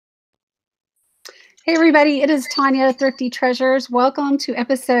Hey everybody, it is Tonya, Thrifty Treasures. Welcome to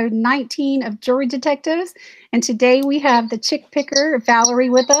episode 19 of Jewelry Detectives. And today we have the chick picker, Valerie,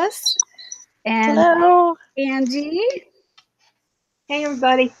 with us. And Hello. Angie. Hey,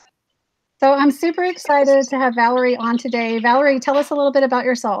 everybody. So I'm super excited to have Valerie on today. Valerie, tell us a little bit about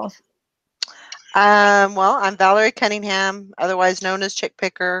yourself. Well, I'm Valerie Cunningham, otherwise known as Chick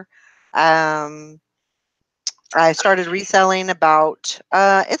Picker. Um, I started reselling about,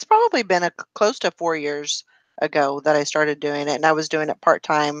 it's probably been close to 4 years ago that I started doing it, and I was doing it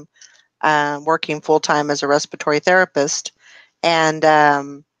part-time, working full-time as a respiratory therapist. And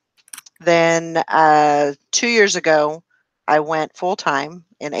then 2 years ago, I went full-time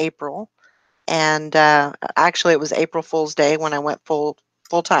in April, and actually it was April Fool's Day when I went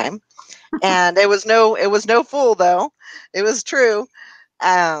full-time. And it was no fool though. It was true.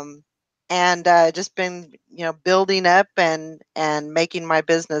 Um, and just been building up and making my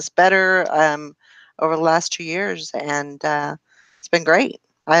business better over the last 2 years, and it's been great.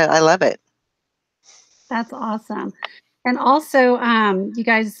 I love it. That's awesome. And also, you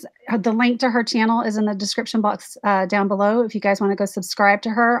guys, the link to her channel is in the description box down below if you guys want to go subscribe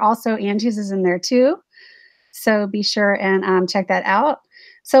to her. Also, Angie's is in there too. So be sure and check that out.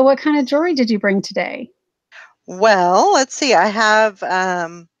 So what kind of jewelry did you bring today? Well, let's see. I have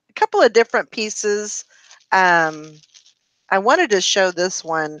a couple of different pieces. Um, I wanted to show this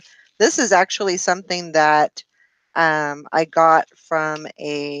one. This is actually something that I got from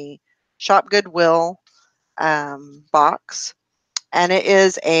a Shop Goodwill box, and it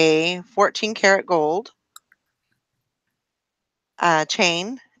is a 14 karat gold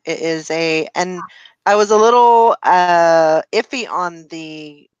chain. It is and I was a little iffy on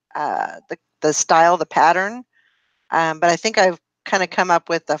the style, the pattern, but I think I've kind of come up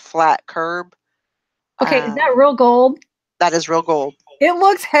with a flat curb. Okay, is that real gold? That is real gold. It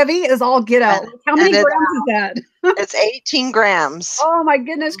looks heavy as all get out. How many grams is that? It's 18 grams. Oh my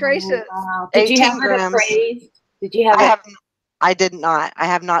goodness gracious. Wow. Did you have 18 it grams. appraised? Did you have it? I did not. I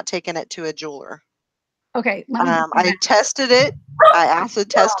have not taken it to a jeweler. Okay, let me I tested it. I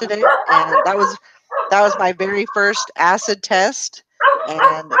acid tested it, and that was my very first acid test,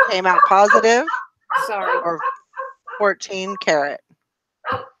 and it came out positive. Sorry. Or 14 karat.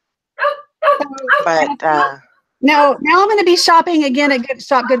 But now I'm going to be shopping again at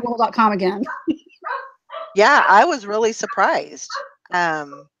shopgoodwill.com again. yeah, I was really surprised.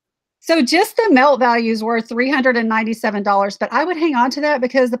 So just the melt value is worth $397, but I would hang on to that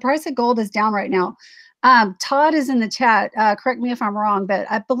because the price of gold is down right now. Todd is in the chat. Correct me if I'm wrong, but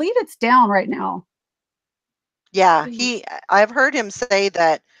I believe it's down right now. Yeah, I've heard him say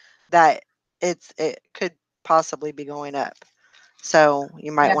that it could possibly be going up. So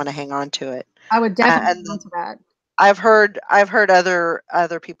you might want to hang on to it. I would definitely hang on to that. I've heard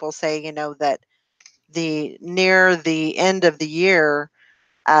other people say, that near the end of the year,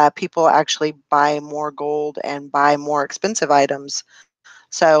 people actually buy more gold and buy more expensive items.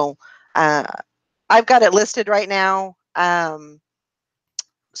 So I've got it listed right now.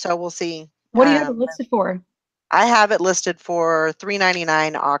 So we'll see. What do you have it listed for? I have it listed for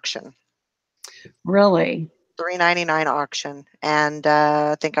 $399 auction. Really? $399 auction, and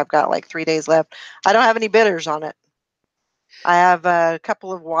I think I've got like 3 days left. I don't have any bidders on it. I have a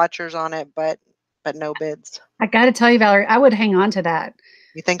couple of watchers on it, but no bids. I got to tell you, Valerie, I would hang on to that.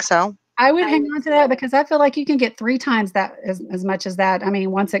 You think so? I would hang on to that because I feel like you can get 3 times that as much as that. I mean,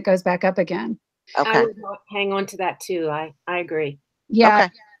 once it goes back up again. Okay. I would hang on to that too. I agree. Yeah.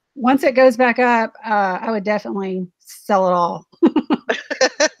 Okay. Once it goes back up, I would definitely sell it all.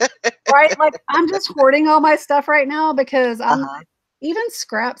 Right? Like I'm just hoarding all my stuff right now because I'm even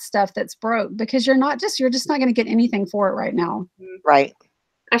scrap stuff that's broke because you're just not going to get anything for it right now. Right.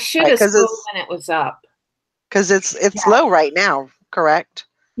 I should have sold when it was up. Because it's low right now, correct?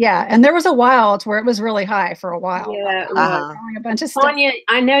 Yeah, and there was a while to where it was really high for a while. Yeah, a bunch of stuff. Tonya,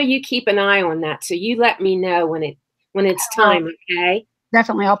 I know you keep an eye on that, so you let me know when it's time. Okay.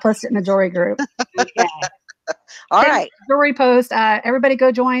 Definitely, I'll post it in the jewelry group. Okay. All right. Jewelry post. Everybody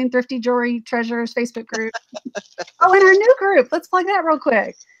go join Thrifty Jewelry Treasures Facebook group. Oh, and our new group. Let's plug that real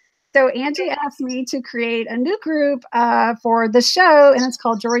quick. So Angie asked me to create a new group for the show, and it's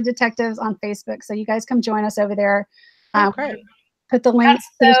called Jewelry Detectives on Facebook. So you guys come join us over there. Great. Put the link.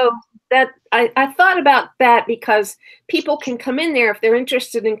 So that I thought about that because people can come in there if they're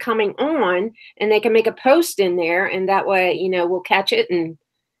interested in coming on, and they can make a post in there, and that way, we'll catch it and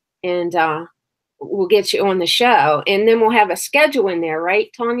we'll get you on the show, and then we'll have a schedule in there, right,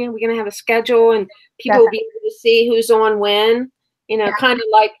 Tonya? We're gonna have a schedule, and people will be able to see who's on when. Kind of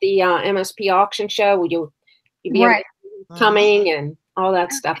like the MSP auction show where you'll be able to coming and all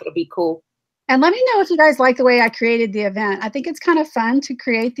that stuff. It'll be cool. And let me know if you guys like the way I created the event. I think it's kind of fun to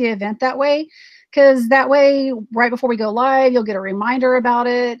create the event that way, because that way, right before we go live, you'll get a reminder about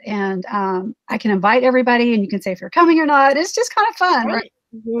it, and I can invite everybody, and you can say if you're coming or not. It's just kind of fun, right?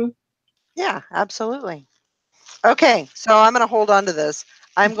 Mm-hmm. Yeah, absolutely. Okay, so I'm going to hold on to this.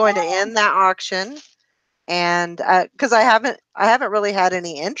 I'm going to end that auction, and because I haven't really had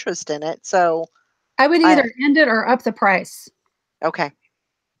any interest in it, so I would either end it or up the price. Okay,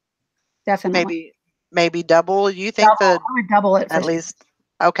 Definitely. maybe double. You think Double. I would double it for at sure. least?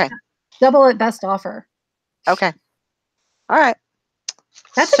 Okay, Double it, best offer. okay, all right.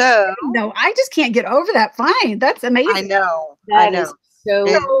 That's So exciting, though. I just can't get over that find. That's amazing. I know, That is so.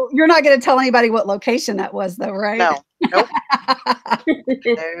 So you're not going to tell anybody what location that was, though, right? No, nope,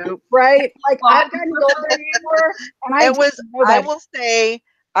 nope. Right? Like I've got to go there anymore, and It was. I will say.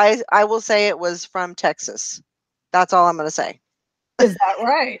 I will say it was from Texas. That's all I'm going to say. Is that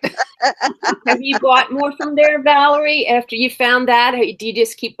right? Have you bought more from there, Valorie? After you found that, do you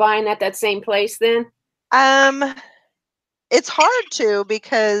just keep buying at that same place then? It's hard to,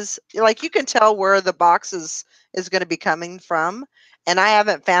 because like you can tell where the box is going to be coming from, and I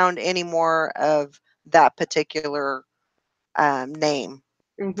haven't found any more of that particular name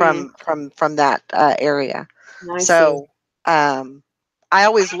from that area. So I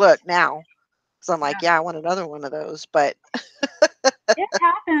always look now, because I'm like, yeah, I want another one of those, but it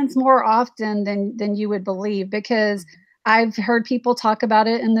happens more often than you would believe, because I've heard people talk about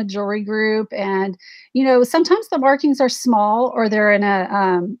it in the jewelry group, and sometimes the markings are small, or they're in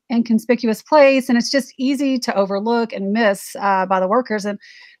a inconspicuous place, and it's just easy to overlook and miss by the workers, and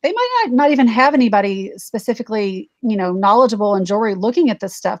they might not even have anybody specifically knowledgeable in jewelry looking at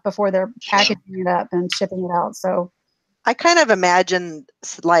this stuff before they're packaging it up and shipping it out. So I kind of imagine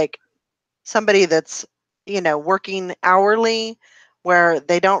like somebody that's working hourly, where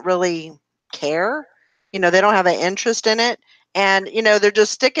they don't really care, they don't have an interest in it, and they're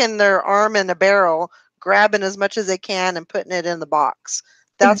just sticking their arm in a barrel, grabbing as much as they can and putting it in the box.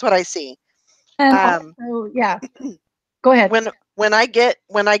 That's what I see. And also, yeah, go ahead. When I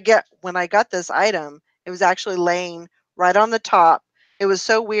got this item, it was actually laying right on the top. It was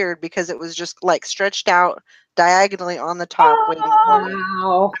so weird, because it was just like stretched out diagonally on the top, waiting for me.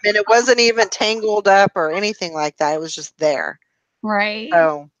 Wow. I mean, it wasn't even tangled up or anything like that. It was just there. Right.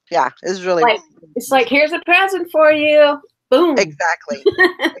 So yeah, it was really. It's like, here's a present for you. Boom. Exactly.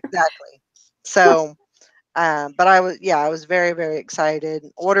 Exactly. So, but I was very, very excited.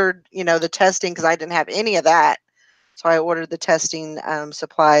 Ordered, the testing, because I didn't have any of that. So I ordered the testing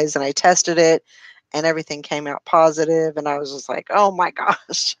supplies, and I tested it, and everything came out positive. And I was just like, oh my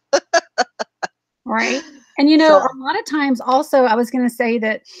gosh. Right. And a lot of times also, I was going to say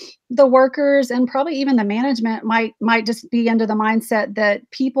that the workers and probably even the management might just be under the mindset that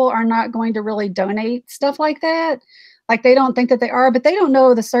people are not going to really donate stuff like that. Like they don't think that they are, but they don't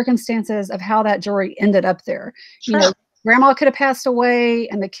know the circumstances of how that jewelry ended up there. Sure. Grandma could have passed away,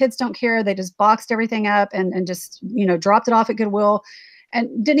 and the kids don't care. They just boxed everything up and just, dropped it off at Goodwill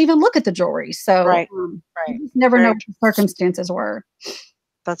and didn't even look at the jewelry. So right. You just never know what the circumstances were.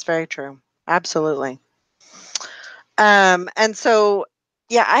 That's very true. Absolutely. And so,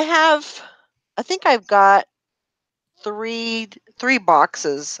 yeah, I think I've got three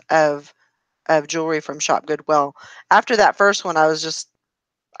boxes of jewelry from Shop Goodwill. After that first one, I was just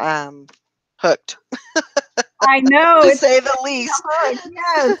hooked. I know, to say the least.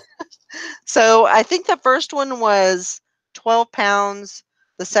 Yes. So I think the first one was 12 pounds.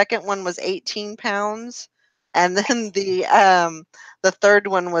 The second one was 18 pounds. And then the third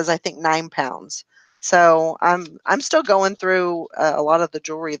one was, I think, 9 pounds. So I'm still going through a lot of the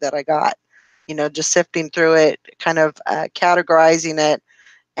jewelry that I got, just sifting through it, kind of categorizing it,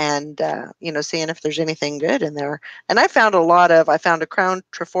 and seeing if there's anything good in there. And I found a crown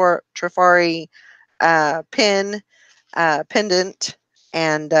Trifari pendant,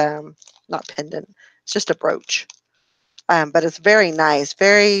 and not pendant, it's just a brooch. But it's very nice,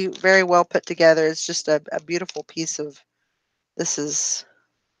 very, very well put together. It's just a beautiful piece of, this is.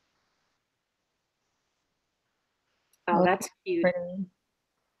 Oh, that's cute.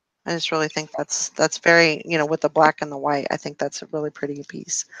 I just really think that's very, with the black and the white, I think that's a really pretty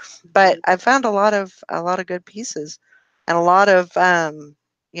piece. But I found a lot of good pieces, and a lot of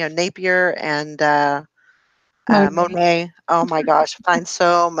Napier and Monet. Oh my gosh, I find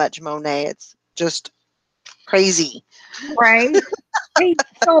so much Monet. It's just crazy. Right. Hey,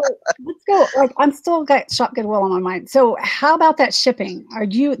 so let's go. Like, I'm still got Shop Goodwill on my mind. So how about that shipping?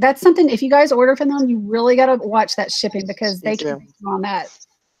 That's something, if you guys order from them, you really got to watch that shipping, because they can on that.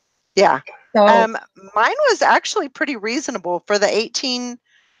 Yeah. So mine was actually pretty reasonable for the 18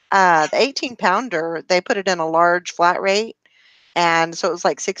 The 18-pounder, they put it in a large flat rate, and so it was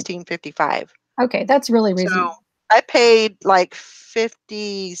like $16.55. Okay, that's really reasonable. So I paid like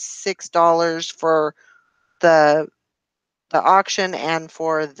 $56 for the auction and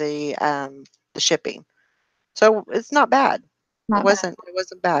for the shipping. So it's not bad. Not bad. It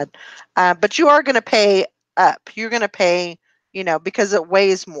wasn't bad. But you are going to pay up. You're going to pay, because it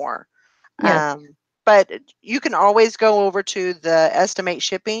weighs more. Yes. But you can always go over to the estimate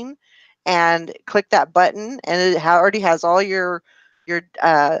shipping and click that button, and it already has all your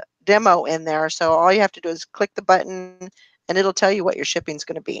demo in there. So all you have to do is click the button, and it'll tell you what your shipping's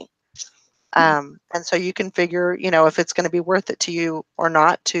going to be. And so you can figure, if it's going to be worth it to you or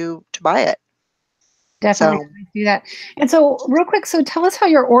not to buy it. Definitely So, do that. And so real quick, so tell us how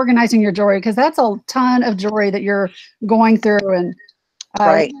you're organizing your jewelry, because that's a ton of jewelry that you're going through, and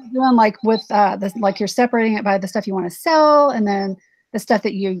right. you're doing like with this, like you're separating it by the stuff you want to sell, and then the stuff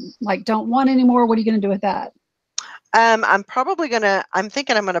that you like don't want anymore. What are you going to do with that? I'm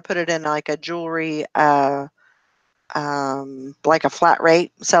thinking I'm gonna put it in like a jewelry, like a flat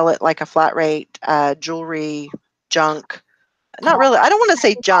rate, sell it like a flat rate, jewelry junk. Not really. I don't want to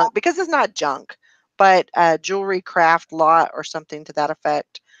say junk because it's not junk, but jewelry craft lot or something to that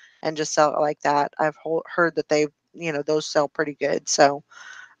effect, and just sell it like that. I've heard that those sell pretty good, so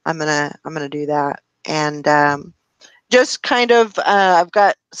I'm gonna do that. And just kind of, I've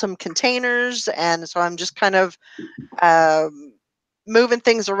got some containers, and so I'm just kind of moving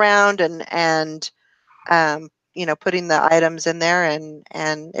things around and putting the items in there,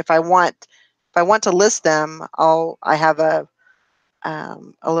 and if I want to list them, I have a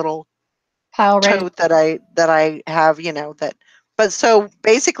little Pile ready. tote that I have, that. But so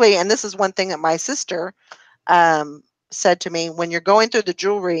basically, and this is one thing that my sister said to me: when you're going through the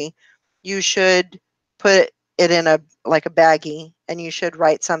jewelry, you should put it in a baggie, and you should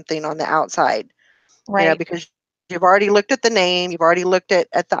write something on the outside, Right. because you've already looked at the name, you've already looked at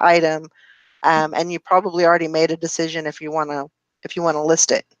the item, and you probably already made a decision if you want to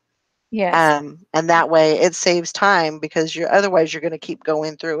list it. Yes. And that way it saves time, because otherwise you're going to keep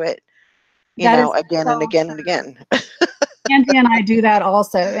going through it, That is again and so again and again. Angie and I do that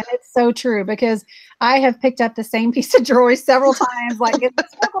also, and it's so true, because I have picked up the same piece of jewelry several times. Like, is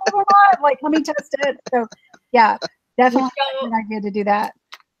this circle or not? Like, let me test it. So, yeah, definitely a good idea to do that.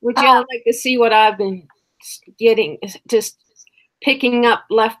 Would y'all like to see what I've been getting? Just picking up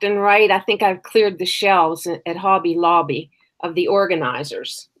left and right. I think I've cleared the shelves at Hobby Lobby of the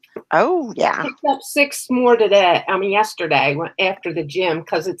organizers. Oh yeah. Picked up 6 more today. Yesterday after the gym,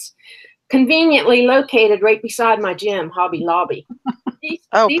 because it's conveniently located right beside my gym, Hobby Lobby.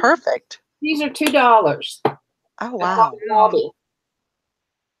 Perfect. These are $2. Oh wow. Lobby.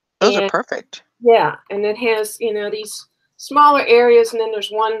 Those are perfect. Yeah, and it has these smaller areas, and then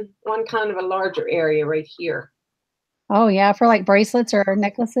there's one kind of a larger area right here. Oh yeah, for like bracelets or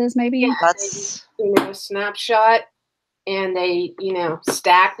necklaces, maybe. Yeah, that's snapshot, and they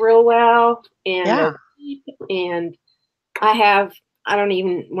stack real well, and yeah. And I don't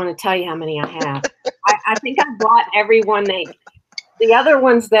even want to tell you how many I have. I think I bought every one. The other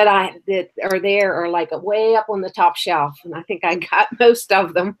ones that are there are like way up on the top shelf, and I think I got most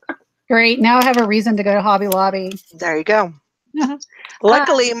of them. Great. Now I have a reason to go to Hobby Lobby. There you go.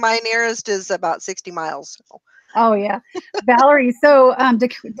 Luckily, my nearest is about 60 miles. So. Oh yeah, Valorie. So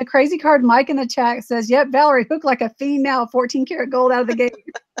the crazy card Mike in the chat says, "Yep, Valorie, hook like a fiend now, 14 karat gold out of the gate."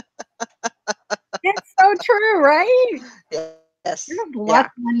 It's so true, right? Yes. There's lots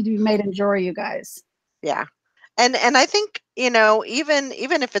of money to be made in jewelry, you guys. Yeah, and I think even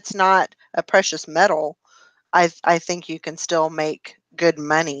if it's not a precious metal, I think you can still make good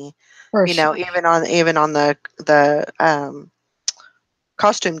money. For sure. Even on the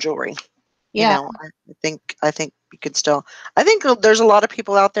costume jewelry. Yeah. I think you could still. I think there's a lot of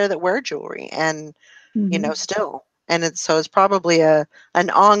people out there that wear jewelry, and still, and it's probably an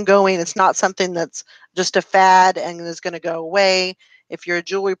ongoing. It's not something that's just a fad and is going to go away. If you're a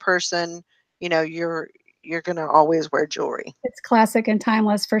jewelry person, you're going to always wear jewelry. It's classic and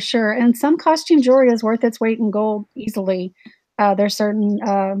timeless for sure. And some costume jewelry is worth its weight in gold easily. There's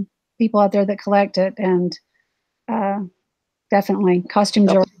certain people out there that collect it, and definitely costume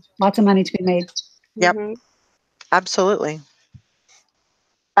jewelry, lots of money to be made. Yep, absolutely.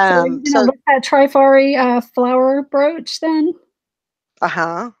 So are you gonna look at Trifari flower brooch then?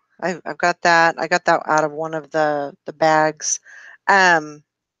 I've got that. I got that out of one of the bags, and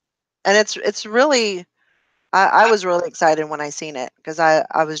it's really. I was really excited when I seen it, because I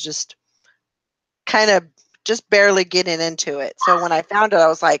was just kind of just barely getting into it. So when I found it, I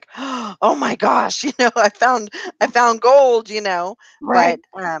was like, oh my gosh, I found gold, Right.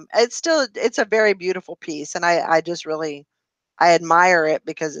 but it's a very beautiful piece. And I just really, I admire it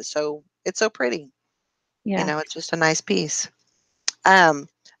because it's so pretty. Yeah. It's just a nice piece.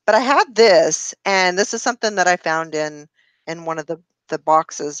 But I had this, and this is something that I found in one of the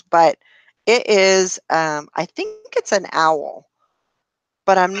boxes, but it is, I think it's an owl,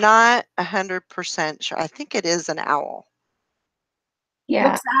 but I'm not 100% sure. I think it is an owl.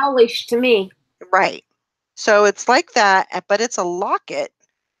 Yeah. Looks owlish to me. Right. So it's like that, but it's a locket.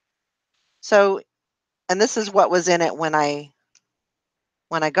 So, and this is what was in it when I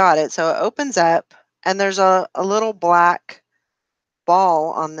got it. So it opens up, and there's a little black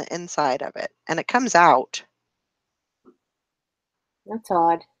ball on the inside of it, and it comes out. That's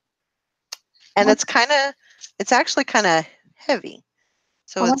odd. And it's actually kind of heavy.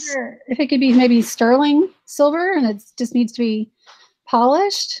 So I it's, wonder if it could be maybe sterling silver and it just needs to be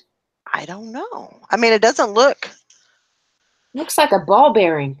polished. I don't know. I mean, it doesn't look, Looks like a ball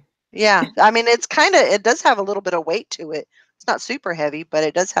bearing. yeah. I mean, it does have a little bit of weight to it. It's not super heavy, but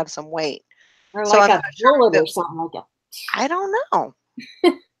it does have some weight. Or So like I'm a not sure bullet if or something like that. I don't know.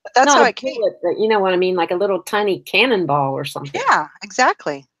 But that's how Not a it came. bullet, but you know what I mean, like a little tiny cannonball or something. Yeah,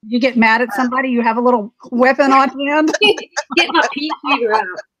 exactly. You get mad at somebody, you have a little weapon on hand. Get my pea shooter out.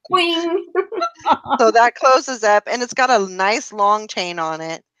 Wing. So that closes up, and it's got a nice long chain on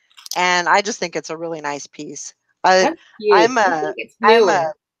it, and I just think it's a really nice piece. That's cute. I'm I a think it's I'm newer.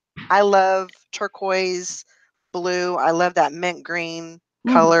 a I love turquoise blue. I love that mint green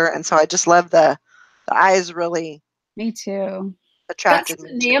Mhm. color, and so I just love the eyes really Me too. It's got attracted some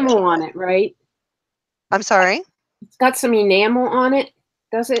me to enamel it. on it, right? I'm sorry? It's got some enamel on it,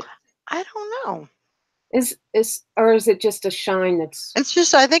 does it? I don't know. Or is it just a shine that's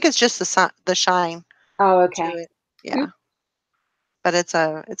I think it's just the shine oh to okay. it. Yeah. But it's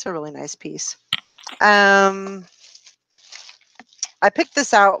a really nice piece. I picked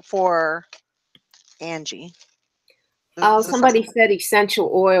this out for Angie. Oh, This is something. somebody said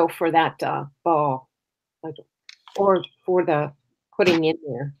essential oil for that ball. Like, or for the putting in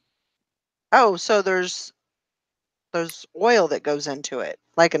there. Oh, so there's oil that goes into it,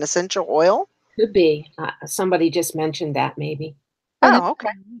 like an essential oil? Could be. Somebody just mentioned that maybe. Oh, okay.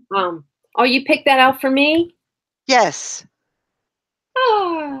 Oh, you picked that out for me? Yes.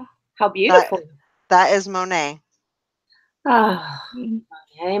 Ah, how That beautiful. that is Monet. Ah,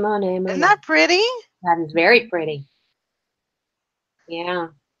 Monet, Monet, Isn't Monet. that pretty? That is very pretty. Yeah.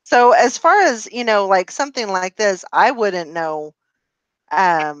 So as far as, like something like this, I wouldn't know,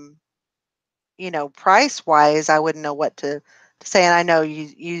 um, price wise, I wouldn't know what to say. And I know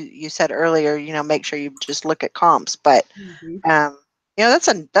you said earlier, make sure you just look at comps, but Mhm.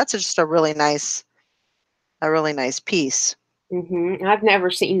 that's just a really nice piece. I've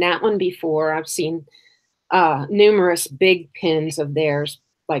never seen that one before. I've seen numerous big pins of theirs,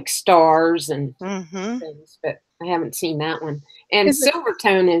 like stars and Mm-hmm. things, but I haven't seen that one. And Is it-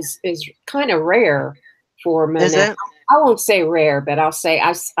 Silvertone is kind of rare for Is Monet. it? I won't say rare, but I'll say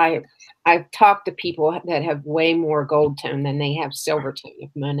I've talked to people that have way more gold tone than they have Silvertone of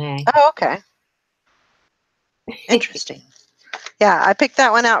Monet. Oh, okay. Interesting. Yeah, I picked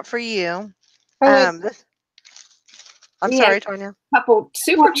that one out for you. Oh, wait. I'm We had sorry, Tonya. a couple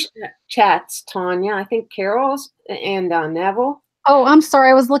super chats, Tonya. I think Carol's and Neville. Oh, I'm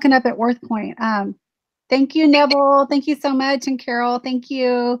sorry. I was looking up at Worth Point. Thank you, Neville. Thank you so much. And Carol, thank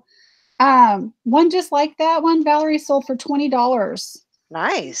you. One just like that one, Valorie sold for $20.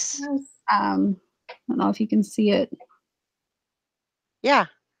 Nice. I don't know if you can see it. Yeah.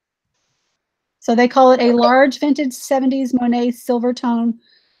 So they call it a large vintage 70s Monet Silvertone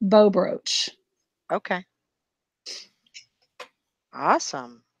bow brooch. Okay.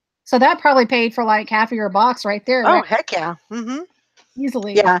 Awesome. So that probably paid for like half of your box right there, Oh, right? heck yeah. Mm-hmm.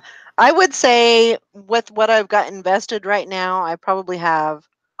 Easily. Yeah. I would say with what I've got invested right now, I probably have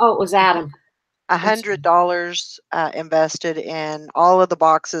Oh, it was Adam. $100 invested in all of the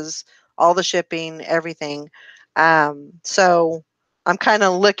boxes, all the shipping, everything. So I'm kind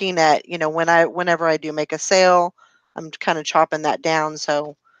of looking at, whenever I do make a sale, I'm kind of chopping that down.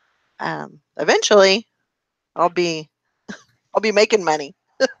 So eventually I'll be making money.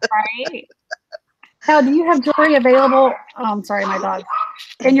 Right. Now, do you have jewelry available? Oh, I'm sorry, my dog.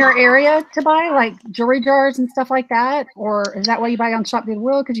 In your area to buy, like jewelry jars and stuff like that, or is that why you buy on Shop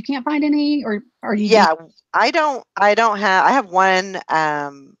Goodwill because you can't find any, or are you? Yeah, I don't have. I have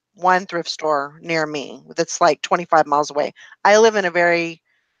one thrift store near me that's like 25 miles away. I live in a very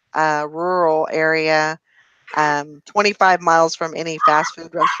rural area, 25 miles from any fast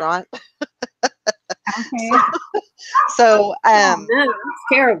food restaurant. Okay. So, Oh, no, that's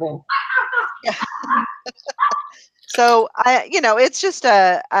terrible. yeah. So it's just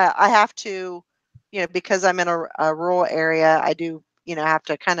I have to, because I'm in a rural area, I do, have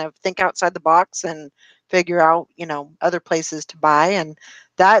to kind of think outside the box and figure out, other places to buy, and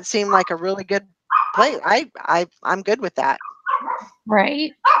that seemed like a really good place. I'm good with that.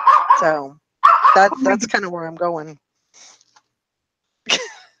 Right. So that's kind of where I'm going.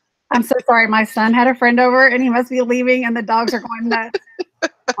 I'm so sorry. My son had a friend over and he must be leaving and the dogs are going nuts.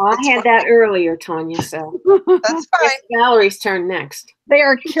 Oh, I had that earlier, Tonya, so That's it's fine. Valerie's turn next. They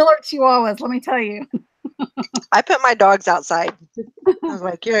are killer chihuahuas, let me tell you. I put my dogs outside. I was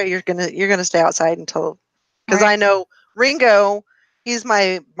like, yeah, you're gonna stay outside until, because Right. I know Ringo, he's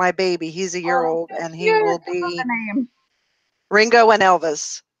my baby. He's a year Oh, old, so and he cute. will I love be the name. Ringo and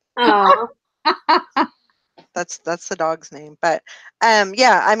Elvis. Oh, That's the dog's name. But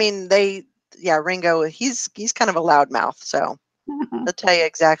yeah, I mean Ringo, he's kind of a loudmouth, so he'll tell you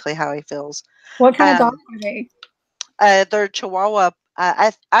exactly how he feels. What kind of dogs Um, are they? they're Chihuahua.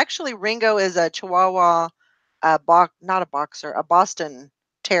 Actually, Ringo is a Chihuahua, not a boxer, a Boston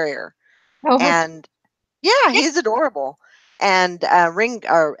Terrier, Oh, and yeah, he's adorable. And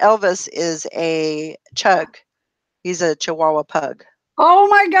Elvis is a Chug. He's a Chihuahua Pug. oh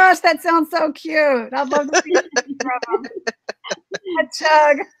my gosh, that sounds so cute. I'd love to see a picture of them. A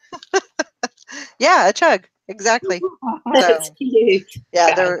chug. Yeah, a Chug, exactly. that's So cute.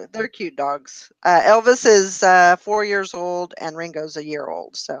 yeah, God. they're cute dogs. Elvis is 4 years old, and Ringo's a year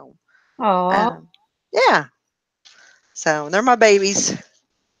old. So Oh, yeah, so they're my babies.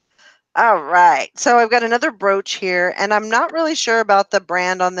 All right, so I've got another brooch here, and I'm not really sure about the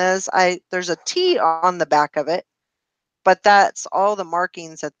brand on this. There's a T on the back of it, but that's all the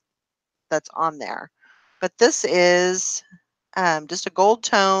markings that's on there. But this is just a gold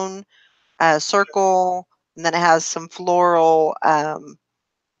tone circle, and then it has some floral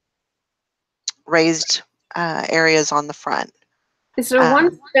raised areas on the front. Is there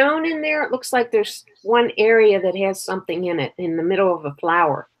one stone in there? It looks like there's one area that has something in it in the middle of a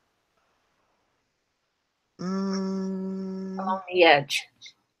flower along the edge.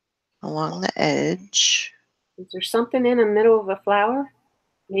 Along the edge. Is there something in the middle of a flower?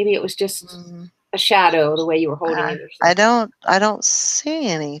 Maybe it was just Mm, a shadow the way you were holding it or something. I don't see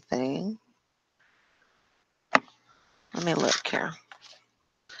anything. Let me look here.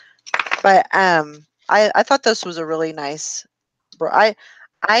 But I thought this was a really nice I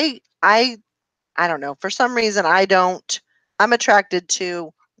I I don't know. For some reason I'm attracted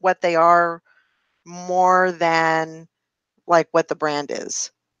to what they are more than like what the brand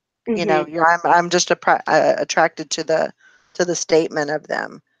is. Mm-hmm. I'm just attracted to the statement of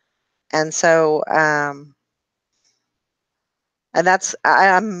them. And so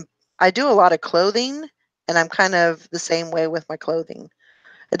and I do a lot of clothing, and I'm kind of the same way with my clothing.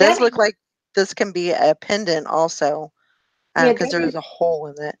 It does Debbie, look like this can be a pendant also, yeah, because there is Debbie, a hole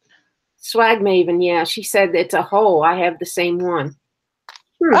in it. Swag Maven, yeah, she said it's a hole. I have the same one.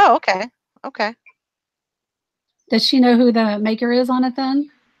 Oh, okay. Okay. does she know who the maker is on it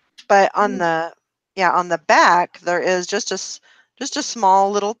then? But on the back there is just a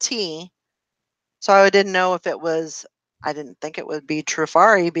small little T. So I didn't know if it was, I didn't think it would be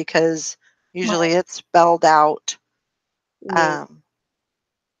Trifari, because usually Right. it's spelled out. Yeah, and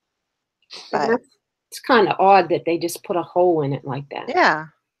But it's kind of odd that they just put a hole in it like that. yeah,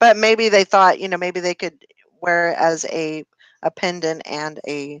 but maybe they thought, maybe they could wear it as a pendant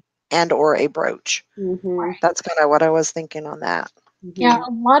and or a brooch. Mm-hmm. That's kind of what I was thinking on that. Yeah, Mm-hmm.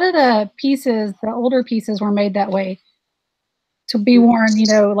 a lot of the pieces, the older pieces were made that way to be Mm-hmm.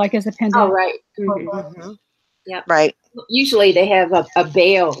 worn, like as a Oh, pendant. right. Mm-hmm. Hmm. Yep. Right. Usually they have a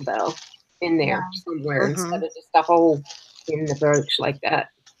bail though in Yeah. there somewhere Hmm. instead of just a hole in the brooch like that.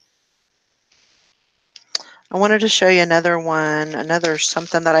 I wanted to show you another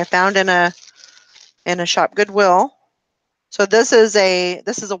something that I found in a shop Goodwill. So this is a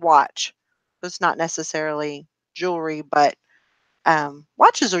watch. It's not necessarily jewelry, but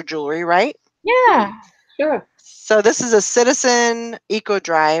watches are jewelry, right? Yeah. Sure. So this is a Citizen Eco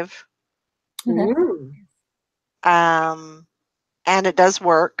Drive, Oh, that's Mm. and it does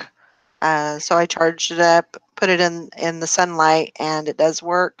work. So I charged it up, put it in the sunlight, and it does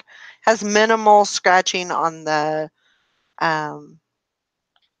work. Has minimal scratching on the um,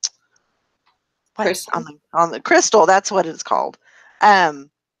 Crystal. on the crystal. That's what it's called. Um,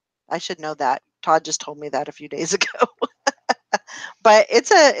 I should know that. Todd just told me that a few days ago. But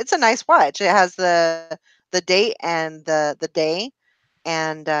it's a nice watch. It has the date and the day,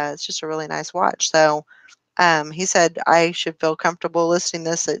 and it's just a really nice watch. So He said I should feel comfortable listing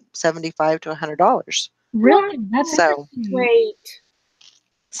this at $75 to $100. Really? That's So- interesting. Great.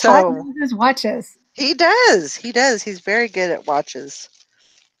 Todd So knows his watches. he does. He does. He's very good at watches.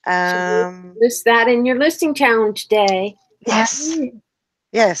 List that in your listing challenge day. Yes. Right.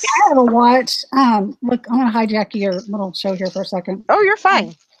 Yes. I have a watch. Look, I'm going to hijack your little show here for a second. Oh, you're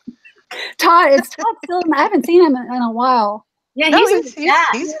fine. Todd, it's Todd Stillman. I haven't seen him in a while. Yeah, No, he's in the chat.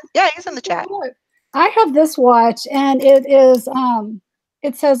 he's in the chat. Look, I have this watch, and it is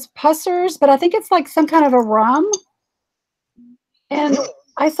it says Pussers, but I think it's like some kind of a rum. And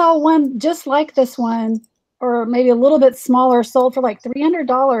I saw one just like this one, or maybe a little bit smaller, sold for like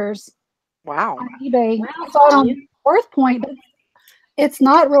 $300 Wow. on eBay. Wow, I saw it on Tonya. Fourth Point, but it's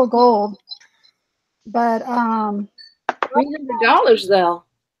not real gold. But $300 though.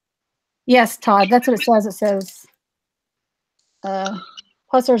 yes, Todd, that's what it says. It says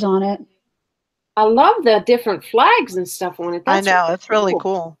Pussers on it. I love the different flags and stuff on it. I That's know. It's really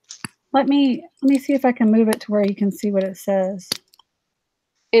cool. Let me see if I can move it to where you can see what it says.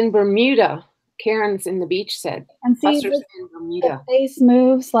 In Bermuda. Karen's in the beach said. And see, Buster's in the Bermuda. face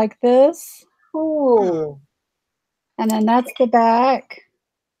moves like this, Oh. and then that's the back.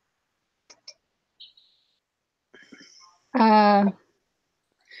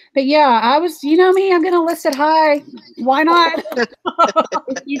 But yeah, I was, you know me, I'm gonna list it high. Why not?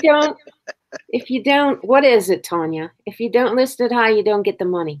 If you don't, what is it, Tonya? If you don't list it high, you don't get the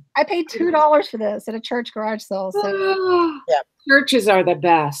money. I paid $2 for this at a church garage sale, so Yep. Churches are the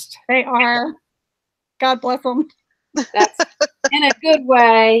best. they are. God bless them. That's in a good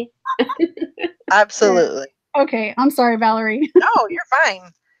way. Absolutely. Okay, I'm sorry, Valerie. No, you're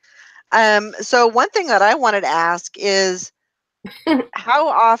fine. So one thing that I wanted to ask is, how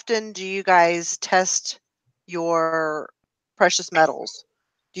often do you guys test your precious metals?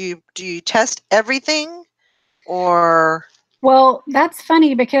 Do you test everything, or? Well, that's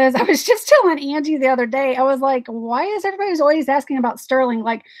funny because I was just telling Angie the other day, I was like, why is everybody always asking about sterling?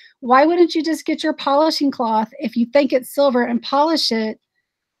 Like, why wouldn't you just get your polishing cloth if you think it's silver and polish it?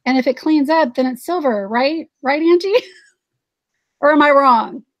 And if it cleans up, then it's silver, right? Right, Angie? Or am I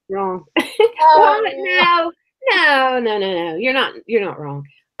wrong? Wrong. Well, no. You're not wrong.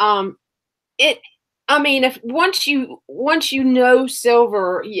 I mean, if once you know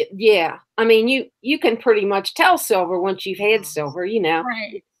silver, yeah. I mean, you can pretty much tell silver once you've had silver. You know,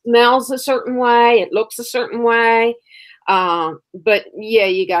 Right. it smells a certain way, it looks a certain way. But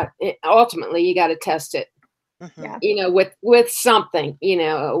yeah, ultimately you got to test it. Mhm. Yeah. You know, with something, you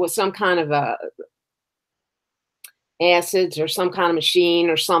know, with some kind of a acids or some kind of machine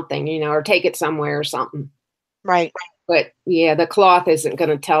or something, you know, or take it somewhere or something. Right. But yeah, the cloth isn't going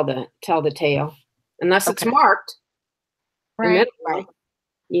to tell the tale unless it's Okay. marked. And Right. then it will.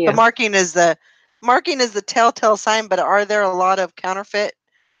 Yeah. The marking is the telltale sign. But are there a lot of counterfeit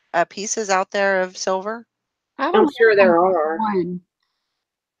pieces out there of silver? I've I'm only sure ever there come are. across one.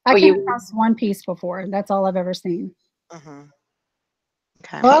 I Oh, came you- across one piece before. That's all I've ever seen. Mm-hmm.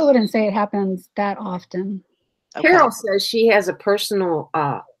 Okay. Well, I wouldn't say it happens that often. Okay. Carol says she has a personal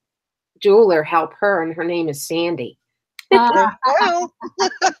jeweler help her, and her name is Sandy. Well,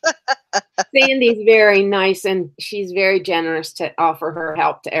 Sandy's very nice, and she's very generous to offer her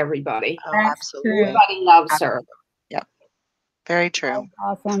help to everybody. oh, That's absolutely. true. Everybody loves her. Yep. Very true.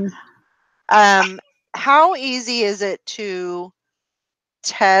 Awesome. How easy is it to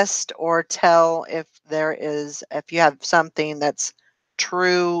test or tell if you have something that's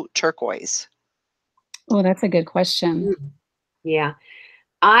true turquoise? Oh, that's a good question. Yeah.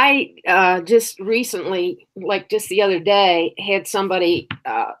 I just recently, like just the other day, had somebody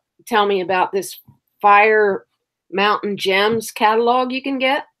tell me about this Fire Mountain Gems catalog you can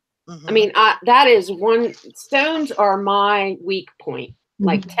get. Mhm. I mean, that is one. Stones are my weak point.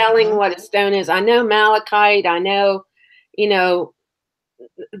 Like telling what a stone is. I know malachite. I know, you know,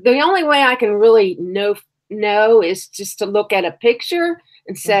 the only way I can really know is just to look at a picture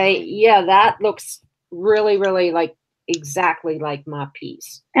and say, yeah, that looks really, really like exactly like my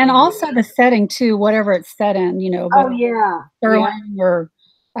piece. And also the setting too, whatever it's set in, you know, Oh whether yeah, sterling or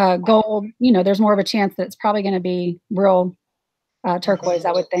gold, you know, there's more of a chance that it's probably going to be real turquoise,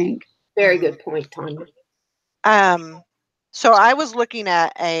 I would think. very good point, Tonya. So I was looking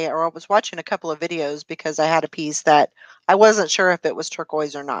at I was watching a couple of videos because I had a piece that I wasn't sure if it was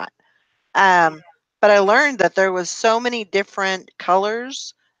turquoise or not. But I learned that there was so many different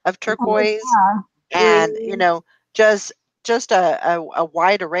colors of turquoise, and you know, just a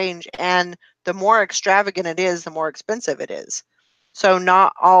wider range. And the more extravagant it is, the more expensive it is. So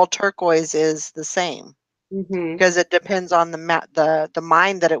not all turquoise is the same, Mm-hmm. because it depends on the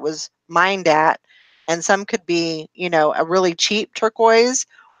mine that it was mined at, and some could be, you know, a really cheap turquoise,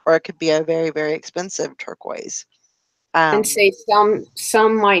 or it could be a very, very expensive turquoise. And say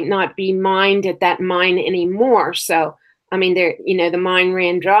some might not be mined at that mine anymore. So I mean, they're, you know, the mine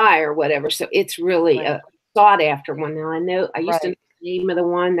ran dry or whatever. So it's really Right. a sought after one. Now I know I used to know Right. the name of the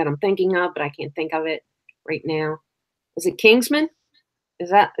one that I'm thinking of, but I can't think of it right now. Is it Kingsman? Is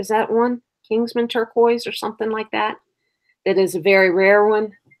that one? Kingsman turquoise or something like that? That is a very rare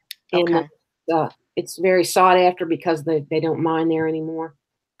one. And Okay. it's very sought after because they don't mine there anymore.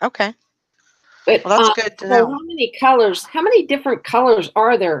 Okay. But Well, that's good to so know. how many colors? How many different colors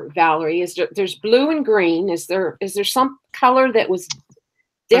are there, Valorie? There's blue and green? Is there some color that was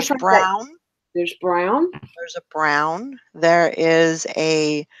There's different? brown. There's brown. There's a brown. There is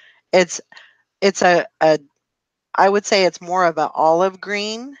a. It's a I would say it's more of an olive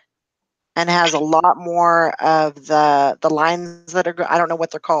green, and has a lot more of the lines that are, I don't know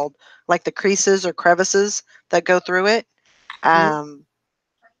what they're called, like the creases or crevices that go through it. And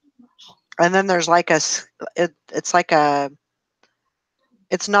then there's like it's like a,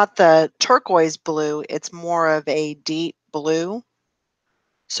 it's not the turquoise blue, it's more of a deep blue.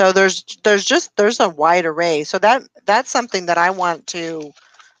 So there's a wide array. So that's something that I want to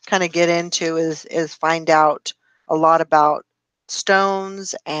kind of get into, is find out a lot about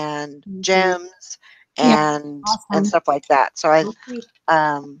stones and gems Yeah, and awesome. stuff like that. So I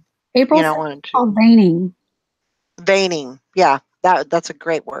April you know, said wanted it's to called veining. veining. Yeah, that's a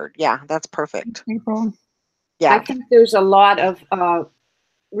great word. Yeah, that's perfect. April. I Yeah. think there's a lot of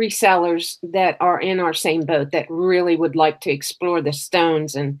resellers that are in our same boat that really would like to explore the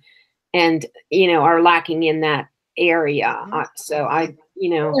stones and you know are lacking in that area. So I, you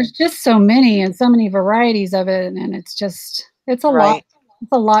know, There's just so many and so many varieties of it, and it's a lot. Right.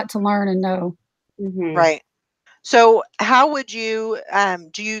 It's a lot to learn and know. Right. So how would you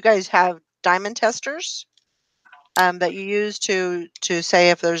do you guys have diamond testers that you use to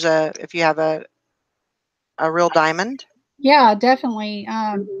say if there's if you have a real diamond? Yeah, definitely.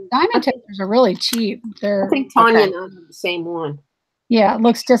 Diamond testers are really cheap. I think Okay. Tonya and I have the same one. Yeah, it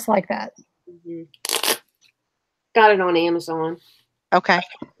looks just like that. Got it on Amazon. Okay.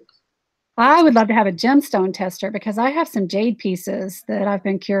 I would love to have a gemstone tester because I have some jade pieces that I've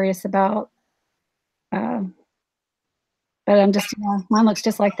been curious about. But mine looks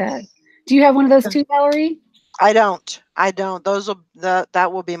just like that. Do you have one of those too, Valerie? I don't. That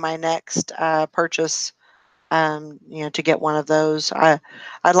will be my next purchase. You know, to get one of those.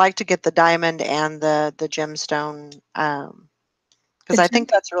 I'd like to get the diamond and the gemstone, because I think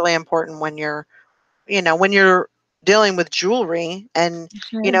that's really important when you're, you know, when you're dealing with jewelry, and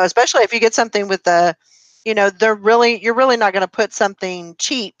you know, especially if you get something with the, you know, you're really not going to put something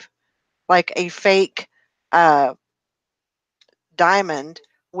cheap like a fake diamond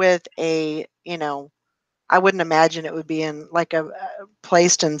with a, you know, I wouldn't imagine it would be in like a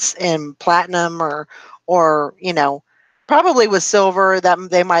placed in platinum or you know, probably with silver, that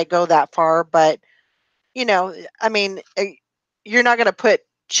they might go that far, but you know, I mean, you're not going to put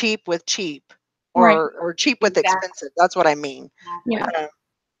cheap with cheap, Right. or cheap with expensive. That's what I mean. Yeah.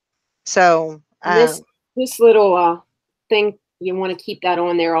 So this little thing, you want to keep that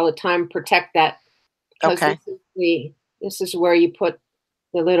on there all the time, protect that, because okay. this is where you put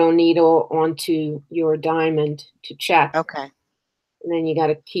the little needle onto your diamond to check. Okay. And then you got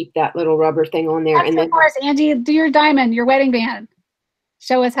to keep that little rubber thing on there. And then, of course, Angie, do your diamond, your wedding band.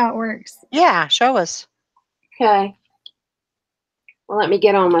 Show us how it works. Yeah, show us. Okay. Well, let me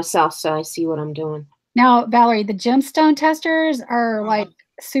get on myself so I see what I'm doing. Now, Valerie, the gemstone testers are like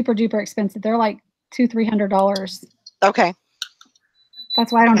super duper expensive. They're like $200-300. Okay.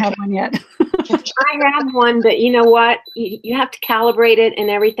 That's why I don't have one yet. I have one, but you know what? You have to calibrate it and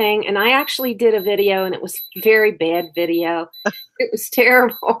everything. And I actually did a video, and it was very bad video. It was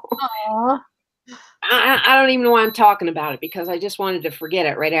terrible. I don't even know why I'm talking about it, because I just wanted to forget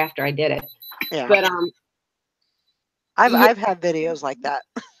it right after I did it. Yeah. But I've had videos like that.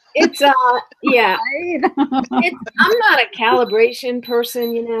 It's yeah. I'm not a calibration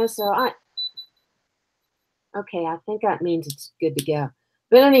person, you know, so okay, I think that means it's good to go.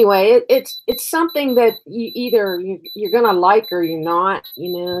 But anyway, it's something that you're gonna like or you're not, you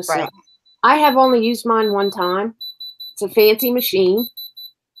know. So Right. I have only used mine one time. It's a fancy machine.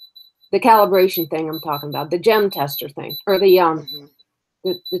 The calibration thing I'm talking about, the gem tester thing, or the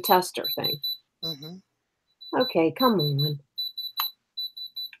the tester thing. Okay, come on.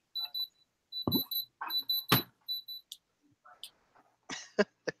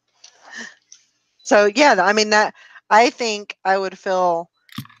 So yeah, I mean, that I think I would feel,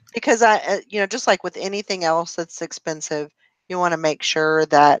 because I, you know, just like with anything else that's expensive, you want to make sure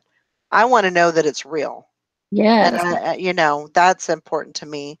that I want to know that it's real. And Yes. you know, that's important to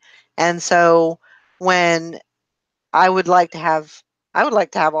me. And so when I would like to have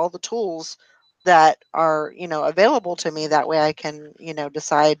all the tools that are, you know, available to me. That way I can, you know,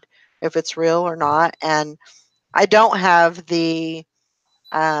 decide if it's real or not. And I don't have the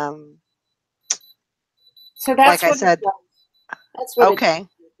So like that's I what it said, does. That's what it okay.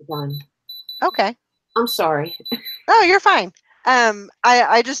 done. Okay. I'm sorry. Oh, you're fine.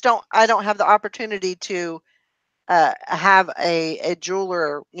 I just I don't have the opportunity to have a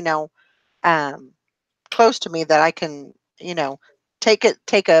jeweler, you know, um close to me that I can, you know, take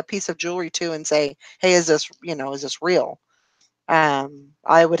a piece of jewelry to and say, "Hey, is this, you know, is this real?"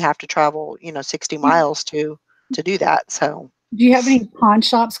 I would have to travel, you know, 60 miles to do that. So, Do you have any pawn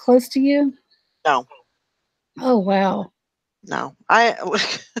shops close to you? no. Oh, wow. No. I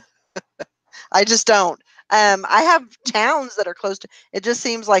just don't. I have towns that are close to it. Just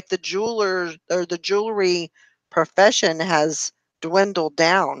seems like the jeweler or the jewelry profession has dwindled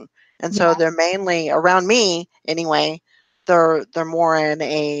down. And so Yeah. they're mainly around me anyway. They're more in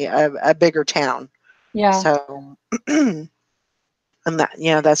a bigger town. Yeah. So and that,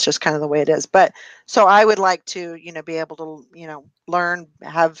 you know, that's just kind of the way it is. But so I would like to, you know, be able to, you know, learn,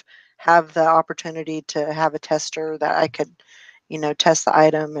 have the opportunity to have a tester that I could, you know, test the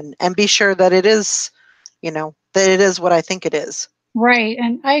item and be sure that it is, you know, that it is what I think it is. Right.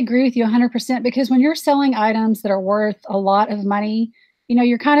 And I agree with you 100% because when you're selling items that are worth a lot of money, you know,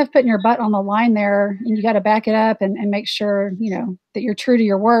 you're kind of putting your butt on the line there and you got to back it up and make sure, you know, that you're true to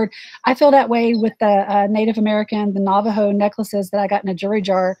your word. I feel that way with the Native American, the Navajo necklaces that I got in a jewelry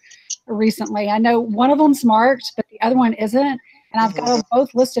jar recently. I know one of them's marked, but the other one isn't. And I've got Hmm. them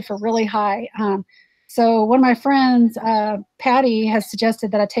both listed for really high. So one of my friends, Patty, has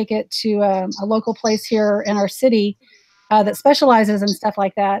suggested that I take it to a local place here in our city that specializes in stuff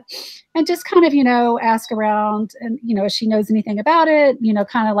like that, and just kind of, you know, ask around and, you know, if she knows anything about it, you know,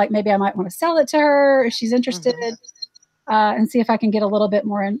 kind of like maybe I might want to sell it to her if she's interested, Hmm. and see if I can get a little bit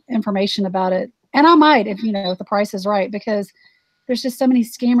more information about it. And I might, if, you know, if the price is right, because there's just so many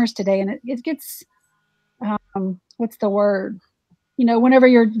scammers today, and it gets, what's the word? You know, whenever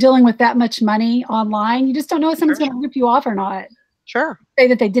you're dealing with that much money online, you just don't know if someone's Sure. going to rip you off or not. Sure. Say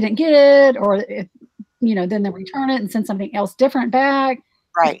that they didn't get it, or if, you know, then they return it and send something else different back. It's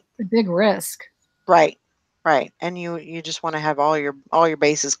Right. a big risk Right. Right. And you just want to have all your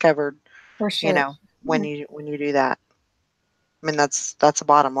bases covered, for you sure. know, Yeah. when you do that. I mean, that's the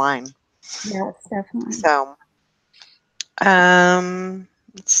bottom line. Yes, definitely. So,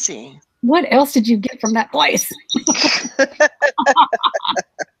 let's see. What else did you get from that place?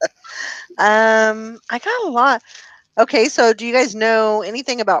 I got a lot. Okay, so do you guys know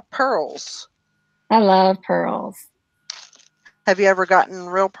anything about pearls? I love pearls. Have you ever gotten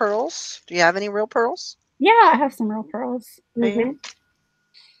real pearls? Do you have any real pearls? Yeah, I have some real pearls. Do Mm-hmm. you?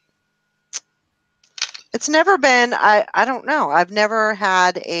 It's never been, I don't know. I've never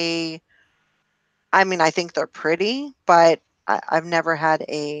had a, I mean, I think they're pretty, but I've never had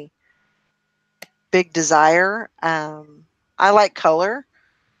a big desire. I like color,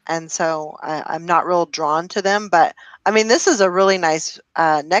 and so I'm not real drawn to them. But I mean, this is a really nice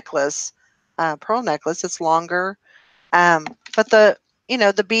necklace, pearl necklace. It's longer, but the, you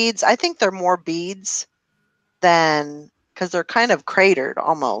know, the beads. I think they're more beads than, because they're kind of cratered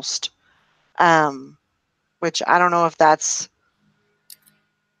almost. Um, which I don't know if that's.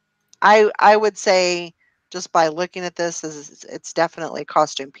 I would say just by looking at this, is it's definitely a